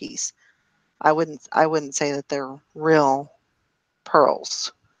costume piece. I wouldn't say that they're real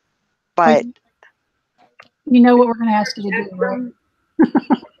pearls, Well, but you know what we're going to ask you to do, right?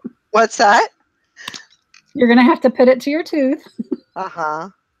 what's that? You're going to have to put it to your tooth Uh-huh.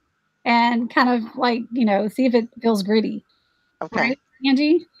 and kind of like, you know, see if it feels gritty. Okay. Right,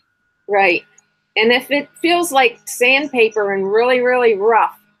 Angie? Right. And if it feels like sandpaper and really, really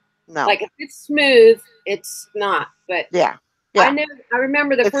rough, No. like if it's smooth, it's not. But Yeah. Yeah. I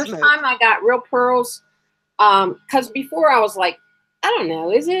remember the It's first smooth. time I got real pearls, because before I was like, I don't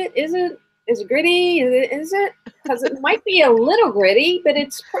know, is it gritty? Is it? Because it might be a little gritty, but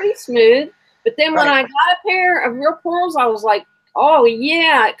it's pretty smooth. But then when Right. I got a pair of real pearls, I was like, oh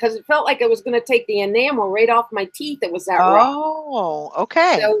yeah, because it felt like it was going to take the enamel right off my teeth. It was that rough. Oh,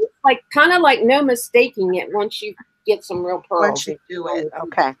 okay. So it's like kind of like no mistaking it once you get some real Once pearls. you do it.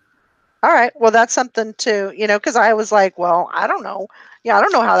 Okay. All right. Well, that's something to, you know, because I was like, well, I don't know. Yeah, I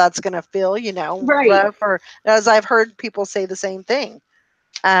don't know how that's going to feel, you know, Right. rough, or as I've heard people say the same thing.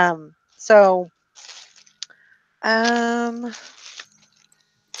 So, um,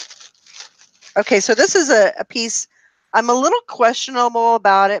 okay, so this is a piece I'm a little questionable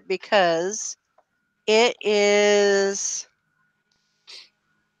about it because it is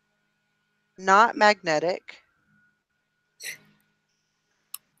not magnetic.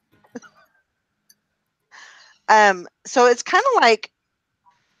 So it's kind of like,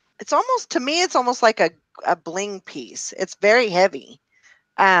 it's almost, to me, it's almost like a bling piece. It's very heavy.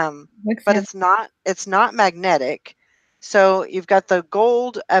 But it's not magnetic. So you've got the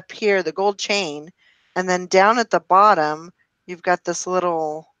gold up here, the gold chain, and then down at the bottom, you've got this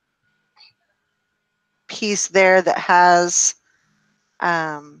little piece there that has,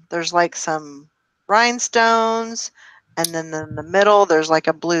 there's like some rhinestones, and then in the middle, there's like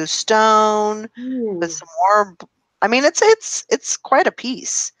a blue stone with some more. I mean, it's quite a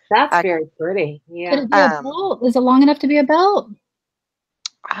piece. That's very pretty. Could Yeah. it be a belt? Is it long enough to be a belt?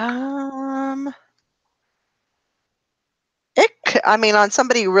 I mean, on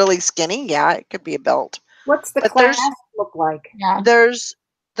somebody really skinny, yeah, it could be a belt. What's the But clasp look like? Yeah.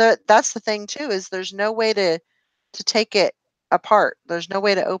 That's the thing too, is there's no way to take it apart. There's no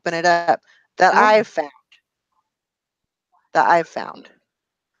way to open it up that I've found.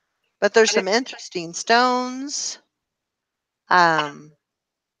 But there's some interesting stones. So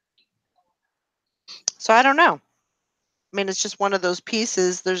I don't know. I mean, it's just one of those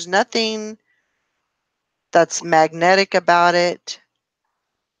pieces. There's nothing that's magnetic about it.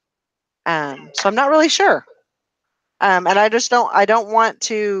 So I'm not really sure. And I don't want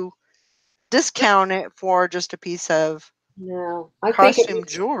to discount it for just a piece of I think costume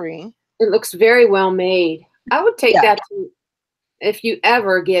jewelry. It looks very well made. I would take that to, if you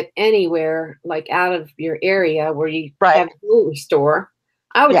ever get anywhere like out of your area where you have a jewelry store.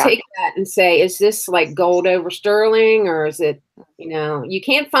 I would take that and say, is this like gold over sterling, or is it, you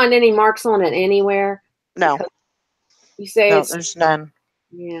can't find any marks on it anywhere. No. You say there's none.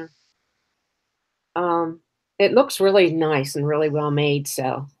 Yeah. It looks really nice and really well made,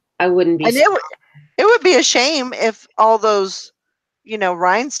 so I wouldn't be. And it would be a shame if all those,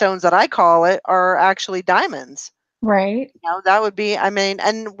 rhinestones that I call it are actually diamonds. Right. That would be, I mean,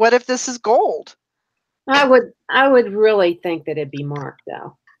 and what if this is gold? I would really think that it'd be marked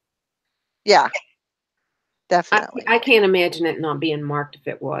though. Yeah. Definitely. I can't imagine it not being marked if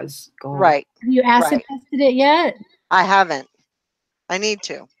it was gold. Right. Have you acid tested it yet? I haven't. I need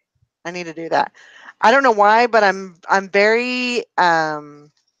to do that. I don't know why, but I'm very I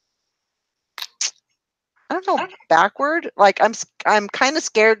don't know, backward. Like I'm kind of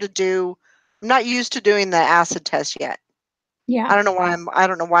scared to do. I'm not used to doing the acid test yet. Yeah. I don't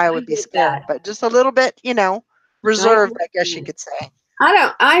know why I would be scared, but just a little bit, reserved, I guess you could say.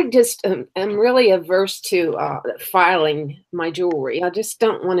 I just am really averse to filing my jewelry. I just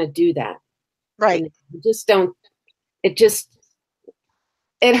don't want to do that. Right.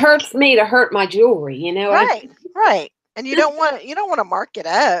 It hurts me to hurt my jewelry, Right. And you don't want to mark it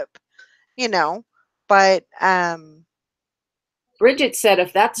up, but Bridget said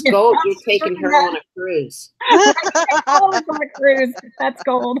if that's gold, you're taking her on a cruise. Always on a cruise. That's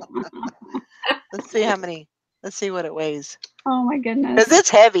gold. Let's see what it weighs. Oh my goodness. Because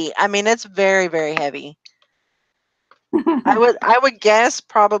it's heavy. I mean, it's very, very heavy. I would guess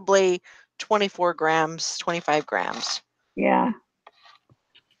probably 24 grams, 25 grams. Yeah.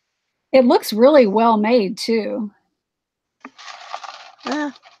 It looks really well made too.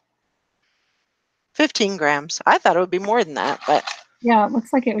 15 grams. I thought it would be more than that, but yeah, it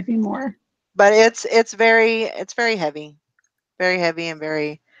looks like it would be more. But it's very heavy. Very heavy and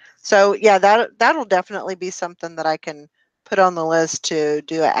very, so yeah, that'll definitely be something that I can put on the list to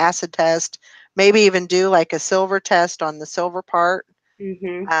do an acid test, maybe even do like a silver test on the silver part.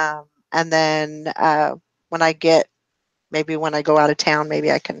 Mm-hmm. And then when I go out of town,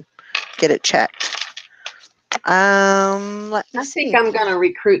 maybe I can get it checked. I think I'm going to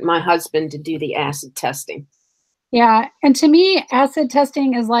recruit my husband to do the acid testing. Yeah, and to me, acid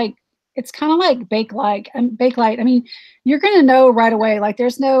testing is like, it's kind of like Bakelite. I mean, you're going to know right away. Like,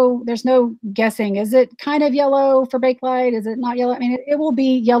 there's no guessing. Is it kind of yellow for Bakelite? Is it not yellow? I mean, it will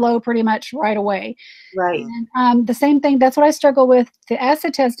be yellow pretty much right away. Right. And the same thing. That's what I struggle with. The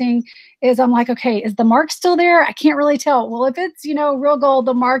acid testing is, I'm like, okay, is the mark still there? I can't really tell. Well, if it's real gold,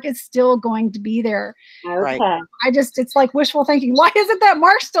 the mark is still going to be there. Okay. It's like wishful thinking. Why isn't that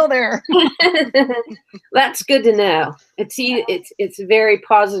mark still there? That's good to know. It's a very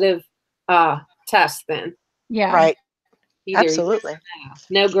positive test then. Yeah. Right. Absolutely.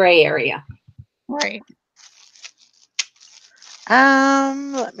 No gray area. Right.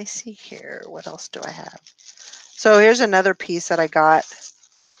 Let me see here. What else do I have? So here's another piece that I got.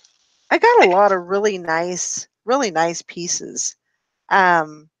 I got a lot of really nice pieces.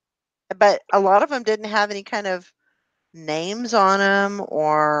 But a lot of them didn't have any kind of names on them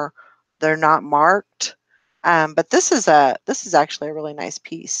or they're not marked. But this is actually a really nice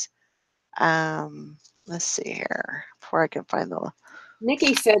piece. Let's see here before I can find the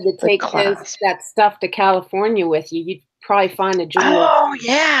Nikki said to take clasp. that stuff to California with you. You'd probably find a jeweler. Oh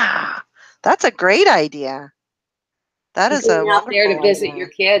yeah, that's a great idea. That is a out there to wonderful visit idea. your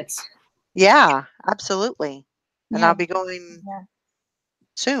kids. Yeah, absolutely. And Yeah. I'll be going Yeah.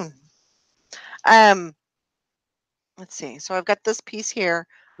 soon. Let's see. So I've got this piece here.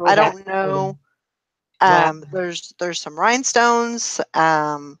 Oh, I that's don't know. Wow. There's some rhinestones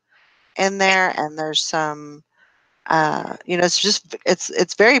in there, and there's some you know,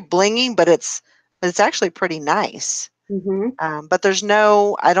 it's very blinging, but it's actually pretty nice. But there's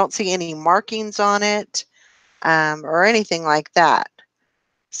no, I don't see any markings on it or anything like that.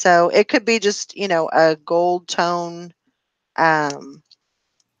 So it could be just, you know, a gold tone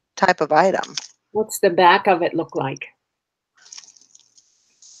type of item. What's the back of it look like?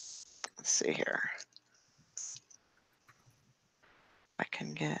 Let's see here. I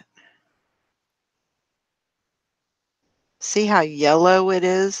can get. See how yellow it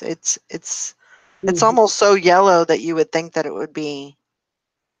is? It's almost so yellow that you would think that it would be.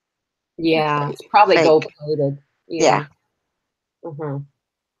 Yeah, it's probably fake. gold plated. Yeah. Mm-hmm.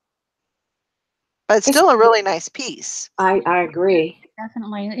 But it's still a really nice piece. I agree.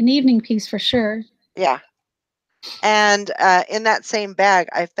 Definitely an evening piece for sure. Yeah. And in that same bag,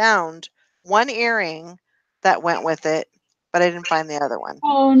 I found one earring that went with it, but I didn't find the other one.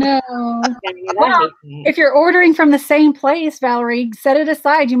 Oh no. Well, if you're ordering from the same place, Valorie, set it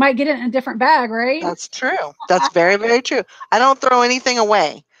aside. You might get it in a different bag, right? That's true. That's very, very true. I don't throw anything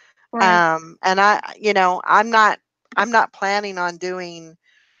away. Right. And I, you know, I'm not planning on doing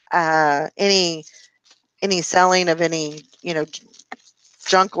any selling of any, you know,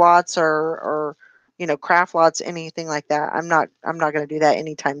 junk lots or you know, craft lots, anything like that. I'm not going to do that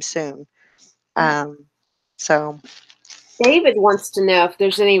anytime soon. So David wants to know if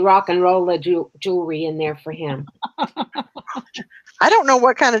there's any rock and roll jewelry in there for him. I don't know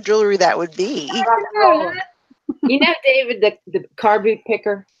what kind of jewelry that would be. You know David, the car boot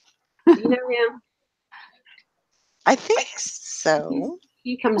picker? You know him? I think so.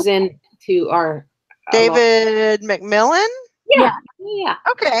 He comes in to our David McMillan? Yeah.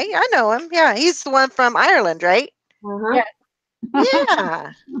 Okay, I know him. Yeah, he's the one from Ireland, right? Uh-huh.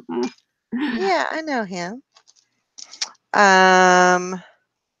 Yeah. Yeah, I know him.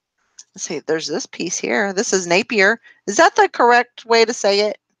 Let's see, there's this piece here. This is Napier. Is that the correct way to say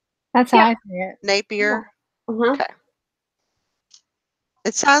it? That's how I say it. Napier? Yeah. Uh-huh. Okay.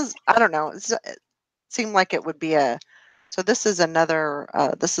 It sounds, I don't know. It seemed like it would be a, so this is another,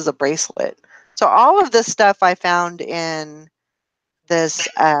 this is a bracelet. So all of this stuff I found in this,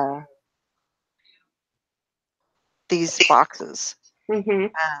 these boxes.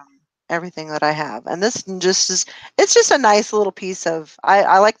 Everything that I have. And this just is, it's just a nice little piece of,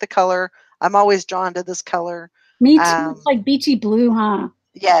 I like the color. I'm always drawn to this color. Me too. It's like beachy blue, huh?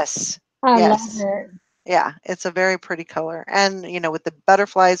 Yes. I love it. Yeah, it's a very pretty color. And, you know, with the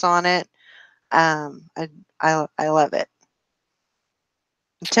butterflies on it, I love it.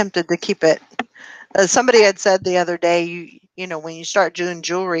 I'm tempted to keep it. Somebody had said the other day, you know, when you start doing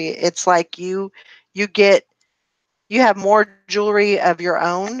jewelry, it's like you have more jewelry of your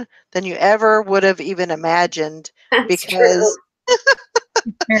own than you ever would have even imagined. That's because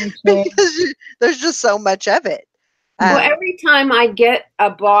because there's just so much of it. Well, every time I get a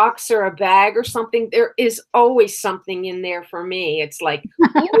box or a bag or something, there is always something in there for me. It's like,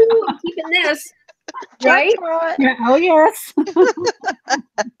 ooh, I'm keeping this, right? Yeah, oh yes.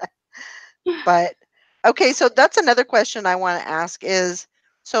 But okay, so that's another question I want to ask is,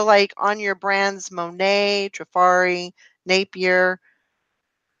 so like on your brands, Monet, Trifari, Napier,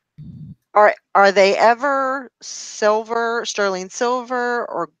 are they ever silver, sterling silver,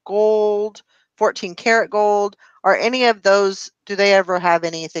 or gold, 14 karat gold? Are any of those, do they ever have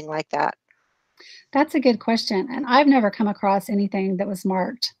anything like that? That's a good question. And I've never come across anything that was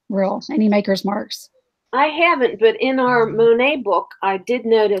marked real, any maker's marks. I haven't, but in our Monet book, I did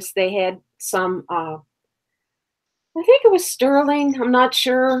notice they had some, I think it was sterling, I'm not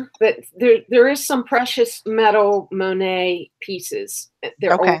sure, but there is some precious metal Monet pieces.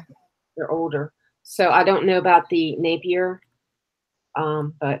 They're okay. They're older. So I don't know about the Napier,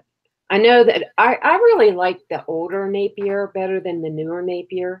 but I know that I really like the older Napier better than the newer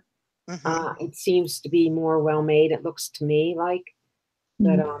Napier. It seems to be more well made. It looks to me like,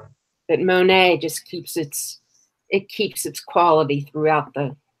 but Monet just keeps its quality throughout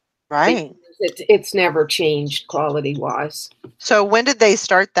the. Right. It's never changed quality wise. So when did they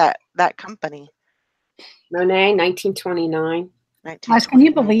start that company? Monet, 1929. Gosh, can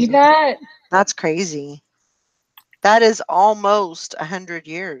you believe that? That's crazy. That is almost 100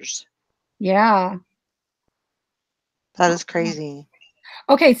 years. Yeah. That is crazy.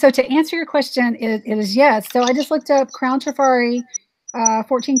 Okay, so to answer your question, it is yes. So I just looked up Crown Trifari,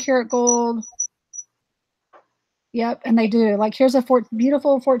 14 karat gold. Yep, and they do. Like here's a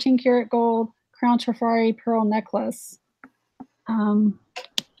beautiful 14 karat gold Crown Trifari pearl necklace.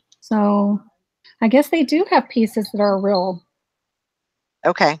 So I guess they do have pieces that are real.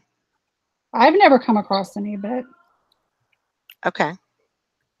 Okay. I've never come across any, but Okay.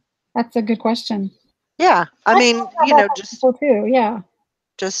 that's a good question. Yeah. I mean, just too. Yeah.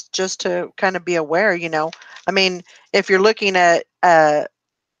 just to kind of be aware, I mean, if you're looking at of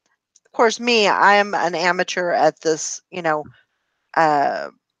course me, I'm an amateur at this,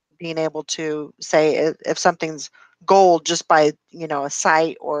 being able to say if something's gold just by, a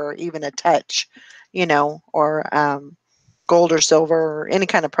sight or even a touch, or gold or silver or any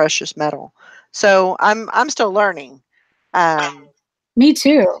kind of precious metal. So I'm still learning. Me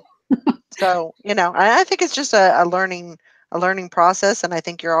too. So, I think it's just a learning process, and I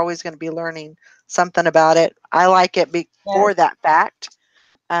think you're always going to be learning something about it. I like it for that fact,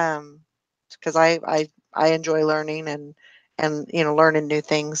 because I enjoy learning and learning new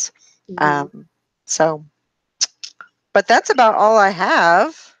things. So, but that's about all I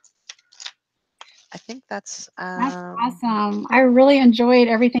have. I think that's awesome. I really enjoyed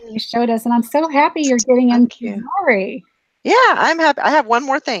everything you showed us, and I'm so happy you're getting into jewelry. Yeah, I'm happy. I have one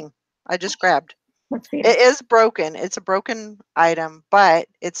more thing I just grabbed. Let's see. It is broken. It's a broken item, but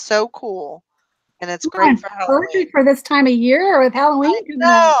it's so cool, and it's great for Halloween. Perfect for this time of year with Halloween.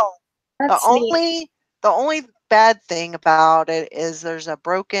 No, the only bad thing about it is there's a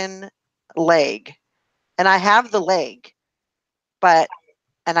broken leg, and I have the leg, and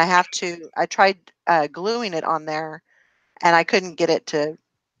I tried gluing it on there, and I couldn't get it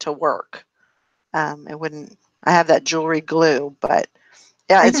to work. It wouldn't. I have that jewelry glue, but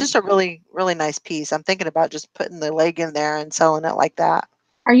yeah, it's just a really, really nice piece. I'm thinking about just putting the leg in there and selling it like that.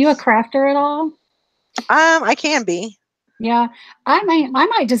 Are you a crafter at all? I can be. Yeah, I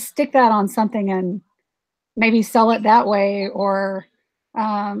might just stick that on something and maybe sell it that way, or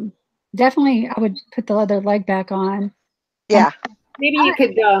definitely I would put the other leg back on. Yeah. Maybe you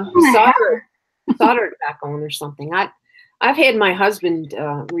could solder it back on or something. I've had my husband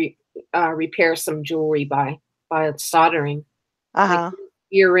repair some jewelry by soldering, like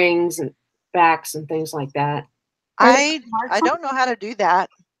earrings and backs and things like that. I don't know how to do that,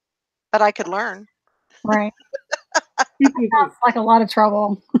 but I could learn. Right. Sounds like a lot of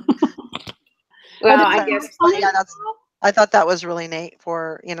trouble. Well, I guess. Yeah, I thought that was really neat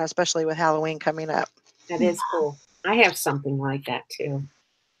for, especially with Halloween coming up. That is cool. I have something like that too.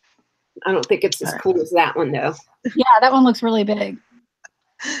 I don't think it's as cool as that one though. Yeah, that one looks really big.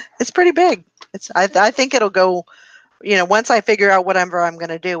 It's pretty big. I think it'll go, once I figure out whatever I'm going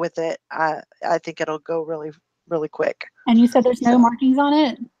to do with it, I think it'll go really, really quick. And you said there's no markings on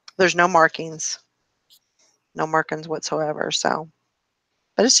it? There's no markings. No markings whatsoever. So,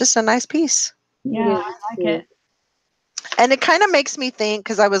 but it's just a nice piece. Yeah, I like it. And it kind of makes me think,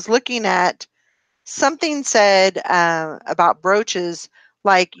 because I was looking at something said about brooches,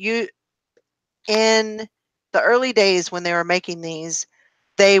 like in the early days when they were making these,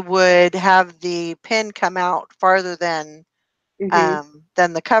 they would have the pin come out farther than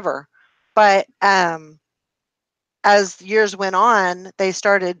the cover. But as years went on, they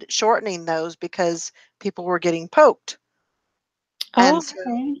started shortening those because people were getting poked.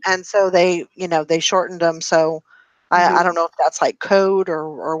 And so they, they shortened them. So I don't know if that's like code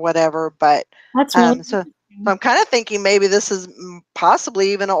or whatever, but that's really so I'm kind of thinking maybe this is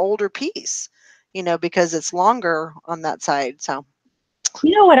possibly even an older piece, because it's longer on that side. So,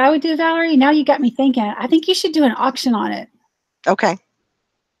 you know what I would do, Valerie? Now you got me thinking. I think you should do an auction on it. Okay.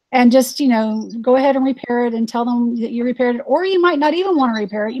 And just, go ahead and repair it and tell them that you repaired it. Or you might not even want to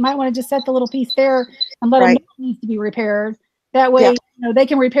repair it. You might want to just set the little piece there and let them know it needs to be repaired. That way, they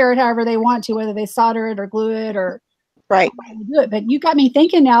can repair it however they want to, whether they solder it or glue it or do it. But you got me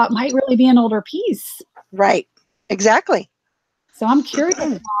thinking now it might really be an older piece. Right. Exactly. So I'm curious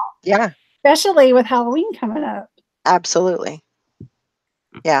now. Yeah. Especially with Halloween coming up. Absolutely.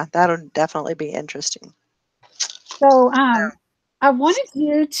 Yeah, that'll definitely be interesting. So I wanted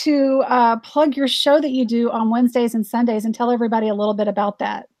you to plug your show that you do on Wednesdays and Sundays and tell everybody a little bit about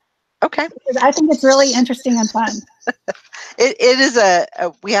that. Okay. Because I think it's really interesting and fun. It is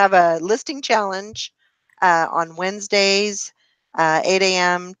we have a listing challenge on Wednesdays, 8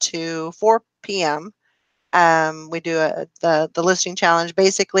 a.m. to 4 p.m. We do the listing challenge.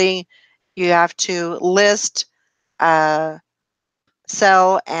 Basically, You have to list, sell,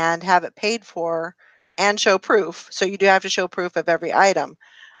 and have it paid for, and show proof. So you do have to show proof of every item.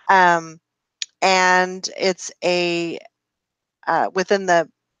 And it's a within the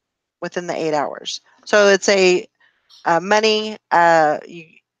 8 hours. So it's a money.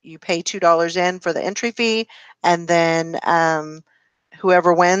 You pay $2 in for the entry fee, and then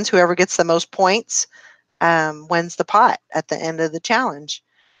whoever wins, whoever gets the most points, wins the pot at the end of the challenge.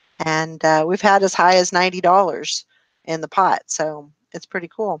 And we've had as high as $90 in the pot, so it's pretty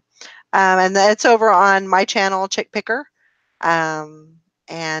cool. And it's over on my channel, Chick Picker.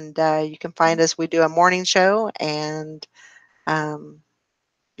 And you can find us. We do a morning show, and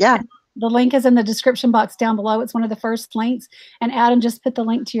yeah. The link is in the description box down below. It's one of the first links. And Adam just put the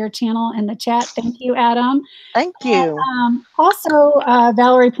link to your channel in the chat. Thank you, Adam. Thank you. And, also,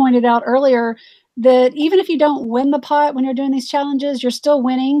 Valorie pointed out earlier that even if you don't win the pot when you're doing these challenges, you're still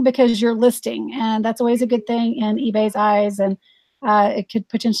winning because you're listing. And that's always a good thing in eBay's eyes. And it could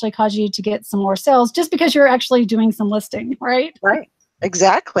potentially cause you to get some more sales just because you're actually doing some listing, right? Right.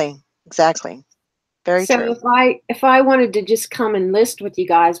 Exactly. Exactly. Very true. So if I wanted to just come and list with you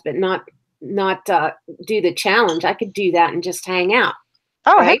guys, but not do the challenge, I could do that and just hang out.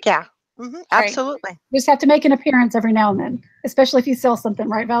 Oh, right? heck yeah. Mm-hmm. Absolutely. You just have to make an appearance every now and then, especially if you sell something,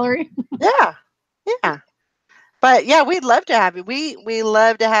 right, Valorie? Yeah. Yeah. But yeah, we'd love to have you. We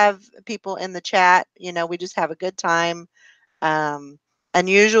love to have people in the chat. You know, we just have a good time. And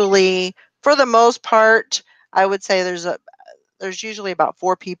usually, for the most part, I would say there's usually about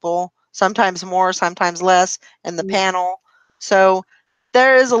 4 people, sometimes more, sometimes less in the panel. So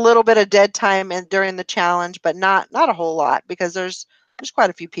there is a little bit of dead time during the challenge, but not a whole lot, because there's quite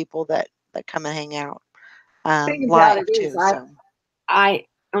a few people that come and hang out live too. So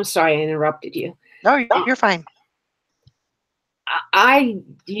I'm sorry I interrupted you. No, you're fine. I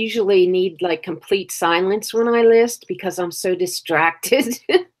usually need like complete silence when I list because I'm so distracted.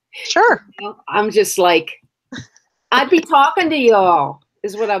 Sure. I'm just like, I'd be talking to y'all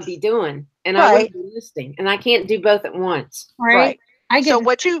is what I'd be doing. And I would be listing. And I can't do both at once. Right. So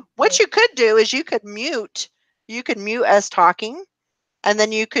what you could do is you could mute us talking, and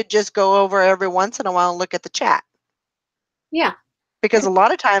then you could just go over every once in a while and look at the chat. Yeah. Because a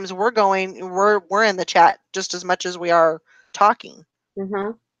lot of times we're in the chat just as much as we are talking.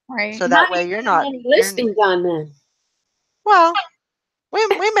 Mm-hmm. Right. So that way you're not listing done then. Well,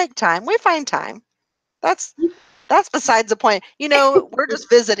 we make time. We find time. That's besides the point. You know, we're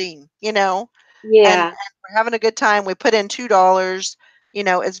just visiting, you know. Yeah. And we're having a good time. We put in $2. You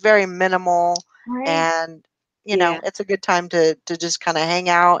know, it's very minimal. Right. And you know, it's a good time to just kind of hang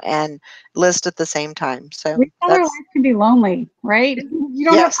out and list at the same time. So reseller life can be lonely, right? You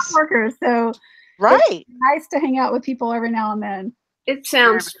don't have workers, so it's nice to hang out with people every now and then. It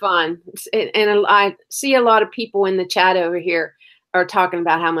sounds fun. And I see a lot of people in the chat over here are talking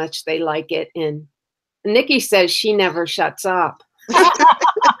about how much they like it. And Nikki says she never shuts up.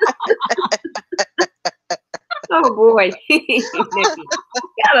 Oh boy, Nikki,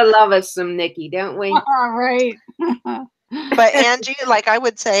 gotta love us some Nikki, don't we? All right. But Angie, like I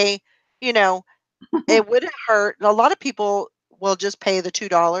would say, you know, it wouldn't hurt. A lot of people will just pay the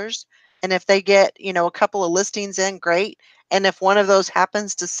 $2, and if they get, you know, a couple of listings in, great. And if one of those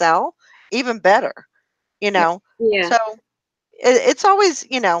happens to sell, even better. You know. Yeah. So it's always,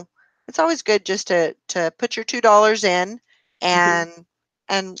 you know, it's always good just to put your $2 in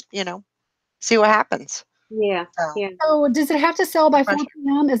and you know, see what happens. Yeah. Yeah. So does it have to sell by 4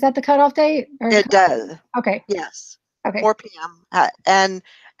 p.m.? Is that the cutoff date? It does. Okay. Yes. Okay. 4 p.m.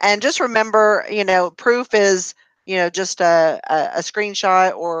 And just remember, you know, proof is, you know, just a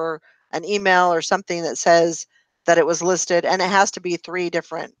screenshot or an email or something that says that it was listed, and it has to be 3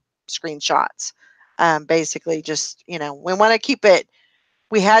 different screenshots. Basically, just, you know, we want to keep it.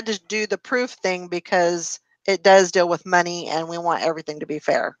 We had to do the proof thing because it does deal with money, and we want everything to be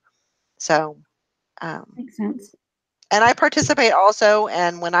fair. So. Makes sense. And I participate also,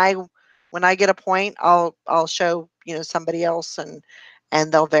 and when I get a point, I'll show, you know, somebody else, and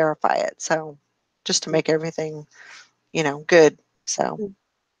they'll verify it. So just to make everything, you know, good. So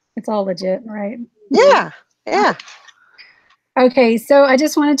it's all legit, right? Yeah. Yeah. Okay, so I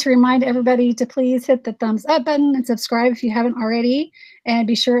just wanted to remind everybody to please hit the thumbs up button and subscribe if you haven't already. And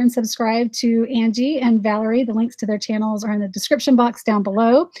be sure and subscribe to Angie and Valorie. The links to their channels are in the description box down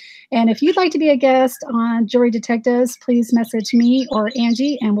below. And if you'd like to be a guest on Jewelry Detectives, please message me or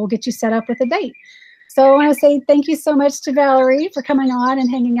Angie and we'll get you set up with a date. So I want to say thank you so much to Valorie for coming on and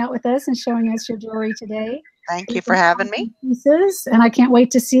hanging out with us and showing us your jewelry today. Thank you for having me. Pieces, and I can't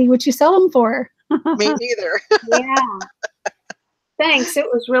wait to see what you sell them for. Me neither. Yeah. Thanks. It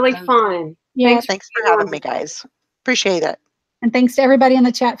was really fun. Yeah. Thanks for having me, guys. Appreciate it. And thanks to everybody in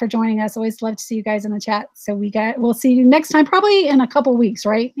the chat for joining us. Always love to see you guys in the chat. So we'll see you next time, probably in a couple weeks,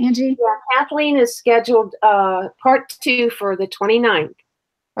 right, Angie? Yeah, Kathleen is scheduled part 2 for the 29th.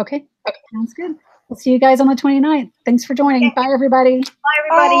 Okay. Sounds good. We'll see you guys on the 29th. Thanks for joining. Bye, everybody. Bye,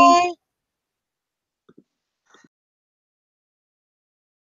 everybody. Bye.